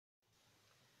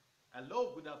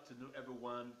Hello, good afternoon,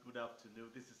 everyone. Good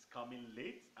afternoon. This is coming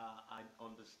late. I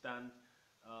understand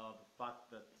the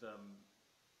fact that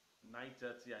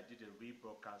 9:30 I did a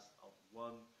rebroadcast of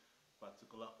one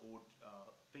particular old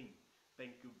thing.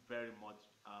 Thank you very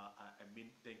much.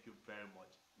 Thank you very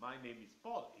much. My name is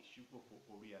Paul-Esupofo,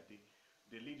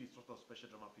 the lead instructor of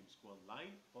Special Drama Film School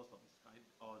Online, first of its kind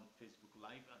on Facebook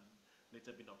Live and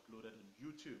later been uploaded on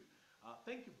YouTube.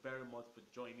 Thank you very much for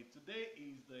joining. Today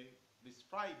is this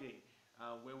Friday,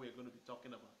 where we're going to be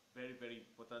talking about very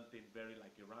important thing, very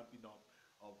like a ramping up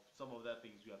of some of the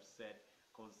things we have said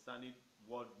concerning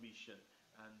world mission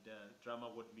and drama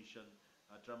world mission,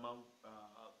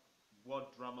 world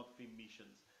drama film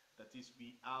missions. That is,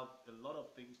 we have a lot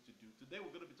of things to do. Today we're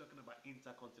going to be talking about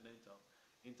intercontinental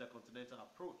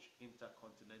approach,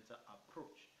 intercontinental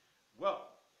approach.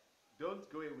 Well, don't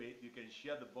go away. You can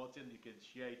share the button, you can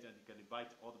share it, and you can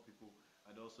invite other people,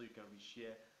 and also you can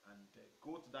reshare and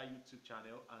go to that YouTube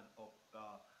channel and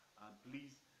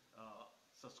please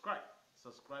subscribe.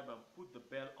 Subscribe and put the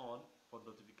bell on for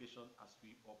notification as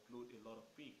we upload a lot of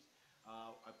films.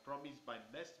 I promise by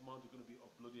next month we're going to be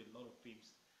uploading a lot of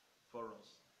films for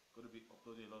us. Going to be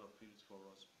uploading a lot of films for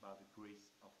us by the grace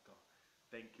of God.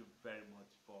 Thank you very much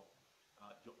for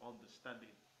your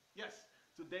understanding. Yes,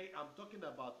 today I'm talking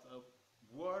about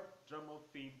World Drama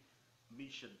Film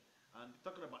Mission and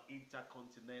talking about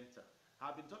Intercontinental.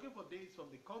 I've been talking for days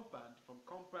from the compound, from your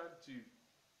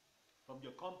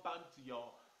compound to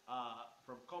your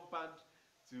from compound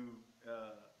to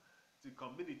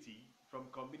community, from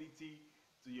community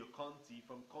to your county,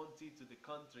 from county to the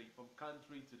country, from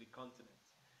country to the continent.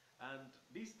 And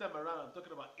this time around, I'm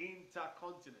talking about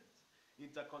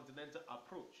intercontinental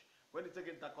approach. When you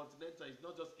take intercontinental, it's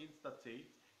not just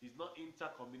interstate, it's not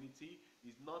inter-community,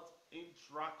 it's not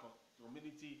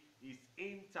intra-community, it's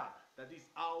inter, that is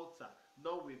outer,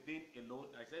 not within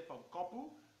alone. I say from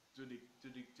couple to the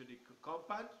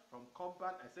compound, from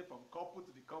compound, I say from couple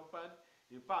to the compound.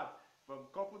 In fact, from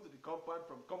couple to the compound,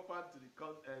 from compound to the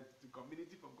to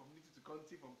community, from community to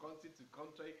country, from country to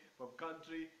country, from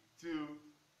country to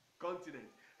continent,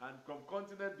 and from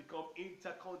continent become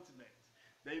intercontinent.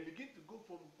 Then you begin to go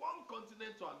from one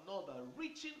continent to another,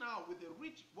 reaching out with the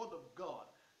rich word of God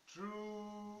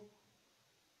through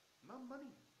not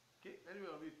money. Okay, anyway,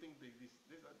 we think this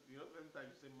every time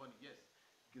you say money, yes,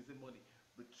 you can say money,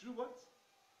 but through what?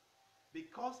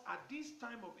 Because at this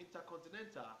time of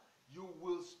intercontinental, you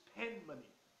will spend money,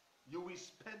 you will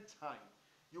spend time,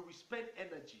 you will spend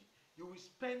energy, you will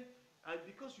spend, and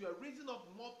because you are raising up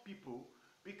more people,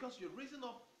 because you're raising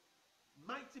up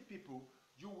mighty people,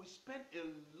 you will spend a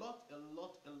lot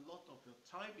of your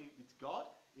time with God,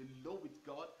 alone with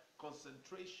God,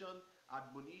 concentration,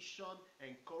 admonition,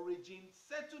 encouraging,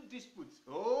 settle disputes.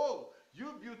 Oh,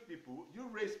 you build people, you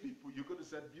raise people, you're going to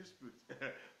set disputes.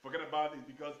 Forget about it,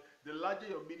 because the larger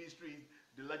your ministry is,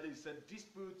 the larger you set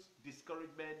disputes,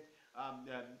 discouragement,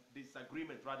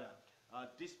 disagreement rather.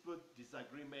 Dispute,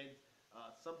 disagreement,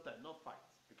 sometimes not fight.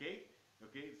 Okay?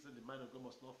 Okay, so the man of God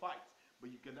must not fight. But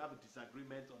you can have a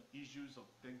disagreement on issues of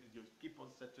things, you keep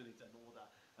on settling it and all that,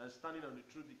 and standing on the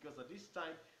truth, because at this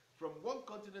time, from one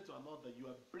continent to another, you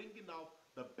are bringing out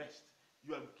the best.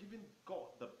 You are giving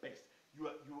God the best. You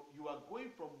are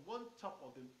going from one top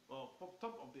of the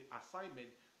assignment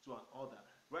to another.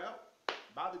 Well,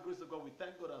 by the grace of God, we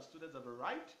thank God our students have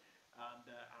arrived, and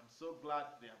I'm so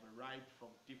glad they have arrived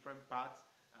from different parts,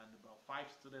 and about 5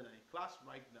 students are in class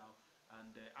right now.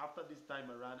 And after this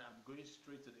time around, I'm going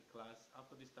straight to the class.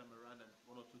 After this time around and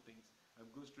one or two things,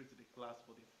 I'm going straight to the class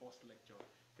for the first lecture.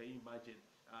 Can you imagine?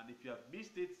 And if you have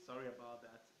missed it, sorry about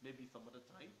that. Maybe some other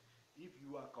time, if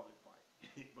you are qualified.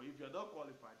 But if you're not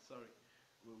qualified, sorry.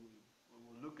 We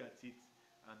will look at it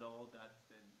and all that,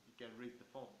 then you can raise the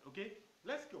phone. Okay?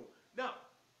 Let's go. Now,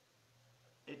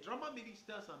 a drama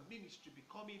minister's and ministry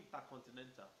becoming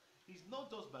intercontinental is not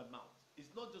just by mouth.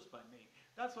 It's not just by name.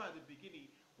 That's why at the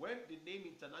beginning, when the name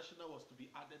international was to be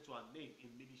added to our name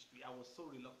in ministry, I was so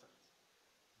reluctant.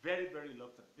 Very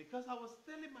reluctant. Because I was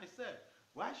telling myself,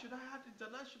 why should I add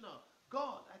international?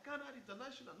 God, I can't add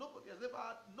international. Nobody has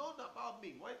ever known about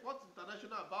me. What's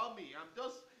international about me? I'm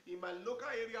just in my local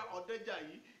area,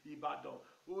 Odejai, Ibadan,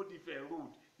 Odife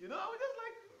Road. You know, I was just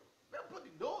like,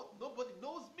 nobody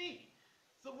knows me.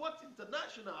 So what's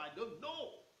international? I don't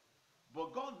know.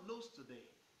 But God knows today.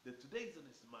 That today is in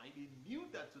his mind. He knew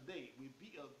that today will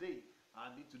be a day I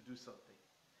need to do something.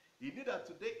 He knew that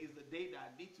today is the day that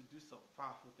I need to do some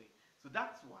powerful thing. So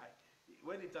that's why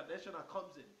when international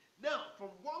comes in. Now,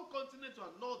 from one continent to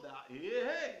another,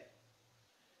 hey,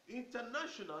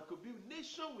 international could be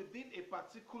nation within a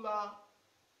particular,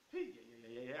 hey,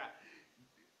 yeah.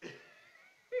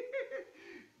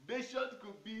 nation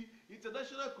could be,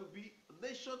 international could be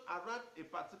nation around a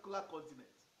particular continent.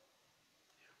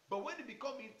 But when it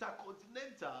becomes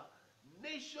intercontinental,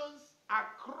 nations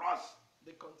across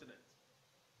the continent,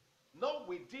 not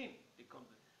within the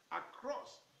continent,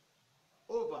 across,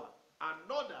 over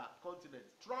another continent,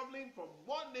 traveling from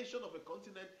one nation of a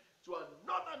continent to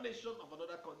another nation of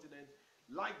another continent.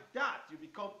 Like that, you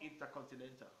become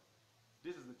intercontinental.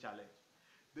 This is the challenge.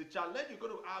 The challenge you're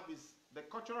going to have is the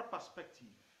cultural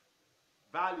perspective,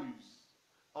 values,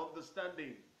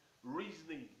 understanding,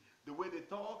 reasoning, the way they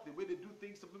talk, the way they do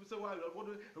things. Some people say, well, I want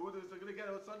to get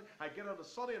on Sunday. I get on a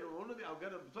Sunday, and I'll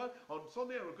get on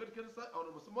Sunday, I'll get on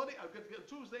Monday, I'll get on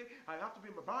Tuesday. I have to be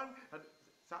in my band. And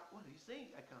what are you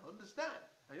saying? I can't understand.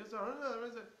 I just said,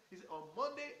 he said, on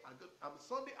Monday,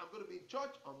 Sunday, I'm going to be in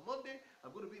church. On Monday,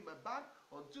 I'm going to be in my band.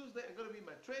 On Tuesday, I'm going to be in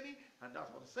my training. And that's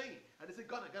what I'm saying. And they say,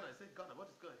 Ghana. I said, Ghana, what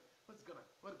is Ghana? What's Ghana?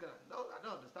 What is Ghana? No, I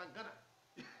don't understand Ghana.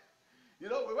 You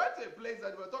know, we went to a place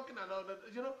and we were talking and all that.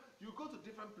 You know, you go to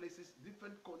different places,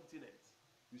 different continents.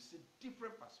 You see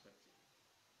different perspectives.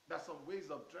 There's some ways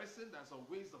of dressing. There's some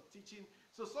ways of teaching.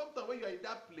 So sometimes when you're in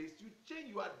that place, you change,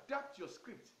 you adapt your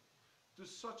script to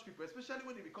such people, especially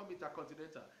when you become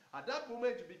intercontinental. At that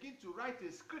moment, you begin to write a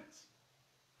script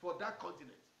for that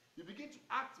continent. You begin to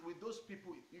act with those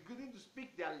people. You begin to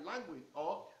speak their language,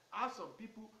 or ask some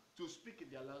people to speak in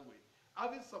their language.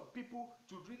 Having some people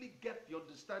to really get the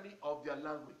understanding of their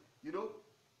language. You know,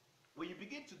 when you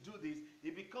begin to do this,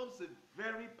 it becomes a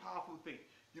very powerful thing.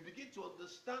 You begin to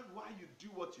understand why you do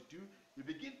what you do. You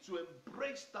begin to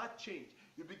embrace that change.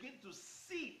 You begin to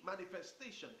see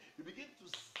manifestation. You begin to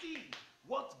see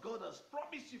what God has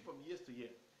promised you from years to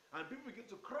year. And people begin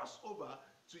to cross over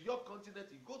to your continent.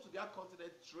 You go to their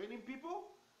continent, training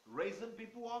people, raising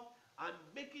people up, and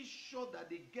making sure that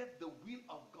they get the will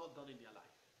of God done in their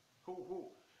life. Ho,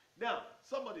 ho. Now,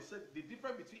 somebody said the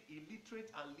difference between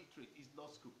illiterate and literate is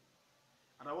not school.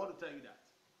 And I want to tell you that.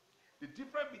 The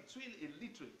difference between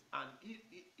literate and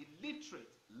illiterate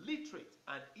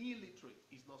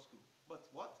is not school. But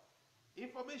what?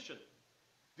 Information.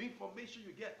 The information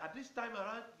you get. At this time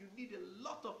around, you need a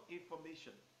lot of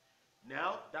information.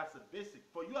 Now, that's the basic.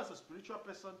 For you as a spiritual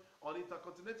person, on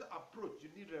Intercontinental Approach, you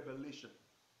need revelation.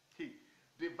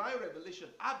 Divine revelation,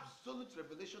 absolute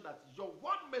revelation that your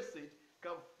one message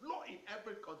can flow in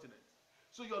every continent.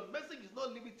 So your message is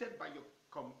not limited by your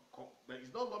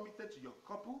it's not limited to your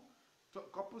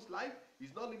couple's life.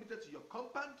 It's not limited to your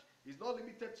compound. It's not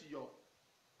limited to your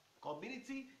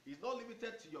community. It's not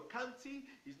limited to your county.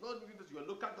 It's not limited to your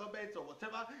local government or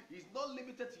whatever. It's not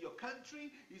limited to your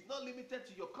country. It's not limited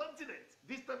to your continent.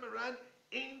 This time around,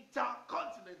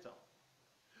 intercontinental.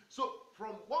 So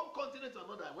from one continent to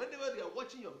another, whenever they are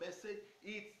watching your message,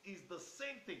 it is the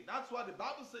same thing. That's why the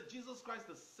Bible said Jesus Christ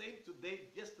is the same today,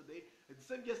 yesterday, and the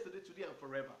same yesterday, today, and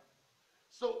forever.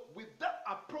 So with that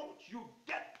approach, you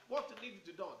get what you need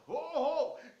to do done.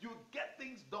 You get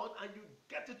things done and you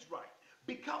get it right.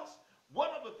 Because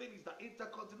one of the things is that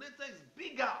Intercontinental is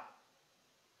bigger.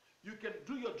 You can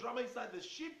do your drama inside the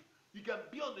ship. You can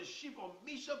be on the ship on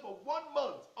mission for 1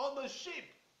 month on the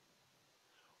ship.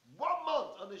 1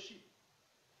 month on the ship.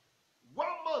 1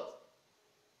 month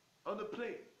on the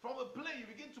plane. From a plane, you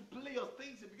begin to play your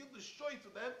things. You begin to show it to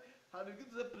them. And you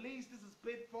begin to say, please, this is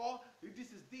paid for.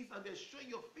 This is this. And they're showing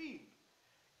your film.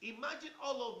 Imagine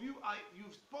all of you,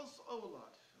 you've sponsored, oh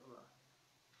Lord.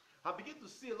 I begin to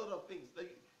see a lot of things.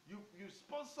 Like you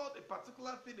sponsored a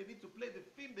particular thing. They need to play the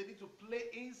film. They need to play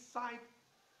inside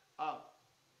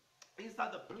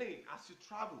the plane as you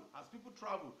travel, as people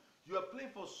travel. You are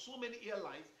playing for so many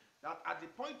airlines that at the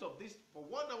point of this, for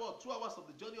 1 hour or 2 hours of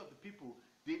the journey of the people,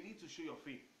 they need to show your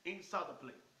film inside the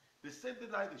plane. The same thing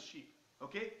inside the ship,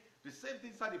 okay? The same thing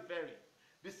inside the ferry.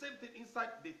 The same thing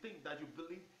inside the thing that you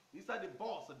believe, inside the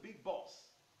bus, the big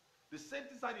bus. The same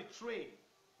thing inside the train,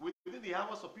 within the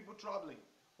hours of people traveling.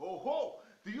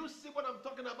 Do you see what I'm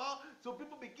talking about? So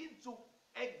people begin to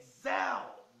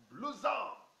excel,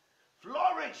 blossom,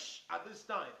 flourish at this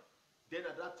time. Then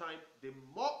at that time, the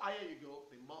more higher you go,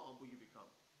 the more humble you become.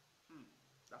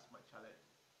 That's my challenge.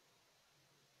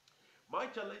 My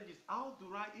challenge is, how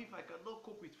do I, if I cannot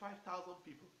cope with 5,000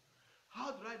 people,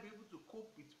 how do I be able to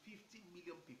cope with 50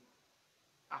 million people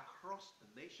across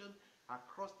the nation,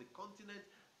 across the continent,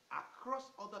 across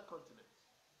other continents?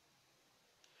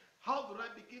 How do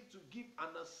I begin to give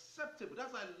an acceptable?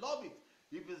 That's why I love it.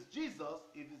 If it's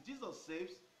Jesus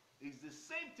saves, it's the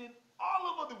same thing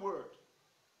all over the world.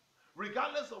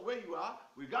 Regardless of where you are,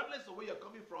 regardless of where you're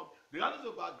coming from, regardless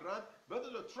of background,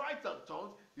 regardless of tribes and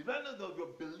tongues, regardless of your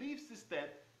belief system,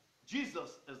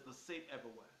 Jesus is the same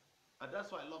everywhere. And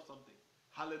that's why I love something.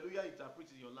 Hallelujah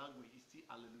interpreted in your language is still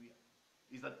hallelujah.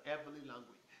 It's an heavenly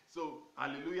language. So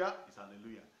hallelujah is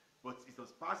hallelujah. But it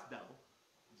was passed down.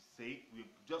 Say we're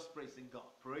just praising God.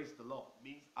 Praise the Lord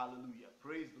means hallelujah.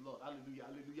 Praise the Lord. Hallelujah.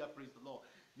 Hallelujah. Praise the Lord.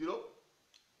 You know,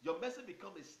 your message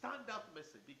becomes a standout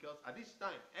message because at this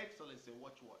time, excellence in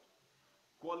watch what?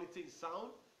 Quality in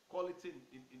sound, quality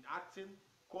in acting,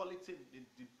 quality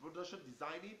in production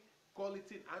designing,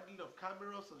 quality in handling of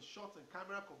cameras and shots and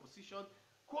camera composition,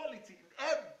 quality in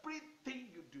everything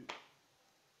you do.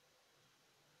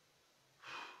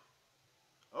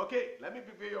 Okay, let me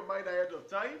prepare your mind ahead of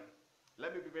time.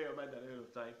 Let me prepare your mind ahead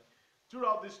of time.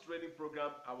 Throughout this training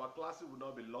program, our classes will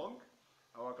not be long.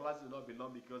 Our classes will not be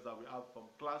long because I will have from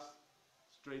class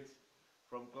straight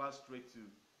to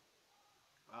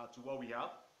what we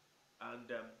have.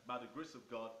 And by the grace of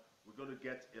God, we're going to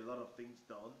get a lot of things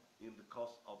done in the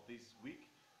course of this week.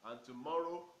 And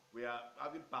tomorrow, we are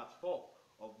having part 4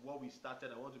 of what we started.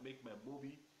 I want to make my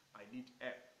movie, I Need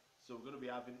Help. So we're going to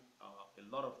be having a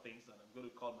lot of things, and I'm going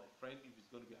to call my friend if he's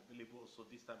going to be available also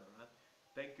this time around.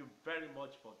 Thank you very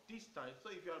much for this time.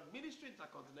 So if you're a ministry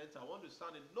Intercontinental, I want to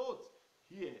sound a note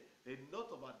here, a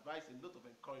note of advice, a note of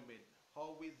encouragement.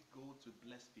 Always go to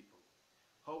bless people.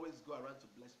 Always go around to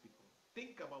bless people.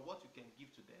 Think about what you can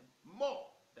give to them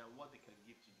more than what they can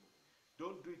give to you.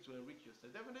 Don't do it to enrich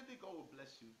yourself. Definitely God will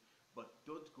bless you, but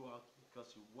don't go out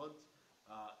because you want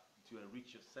to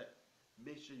enrich yourself.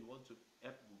 Make sure you want to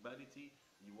help humanity.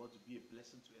 You want to be a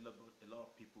blessing to a lot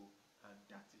of people, and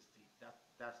that's the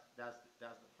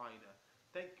final.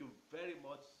 Thank you very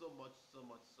much, so good.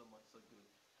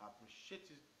 I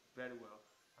appreciate it very well.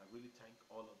 I really thank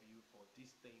all of you for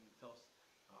this thing with us.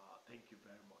 Thank you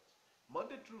very much.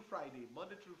 Monday through Friday is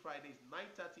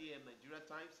 9:30 a.m. Nigeria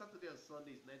time. Saturday and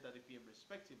Sunday is 9:30 p.m.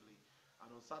 respectively.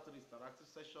 And on Saturday, it's an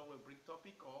interactive session where we bring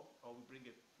topic or we bring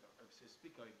a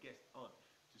speaker or a guest on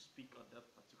to speak on that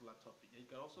particular topic. And you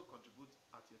can also contribute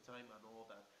at your time and all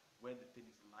that when the thing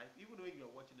is live. Even when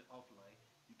you're watching it offline,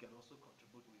 you can also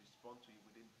contribute. We respond to you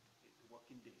within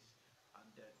working days. And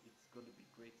it's going to be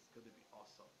great. It's going to be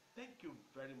awesome. Thank you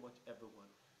very much, everyone,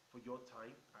 for your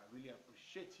time. I really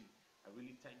appreciate you. I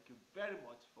really thank you very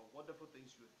much for wonderful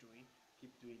things you're doing.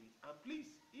 Keep doing it. And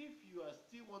please, if you are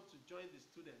still want to join the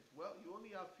student, well, you only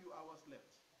have a few hours left.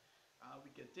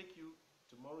 We can take you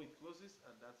tomorrow. It closes,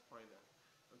 and that's final.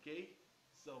 Okay?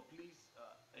 So please,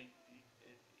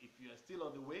 if you are still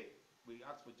on the way, we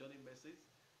ask for joining message.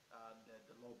 And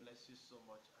the Lord bless you so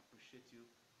much. I appreciate you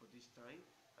for this time,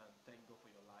 and thank God for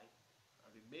your life.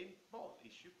 And remain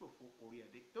Paul-Esupofo.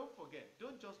 Don't forget.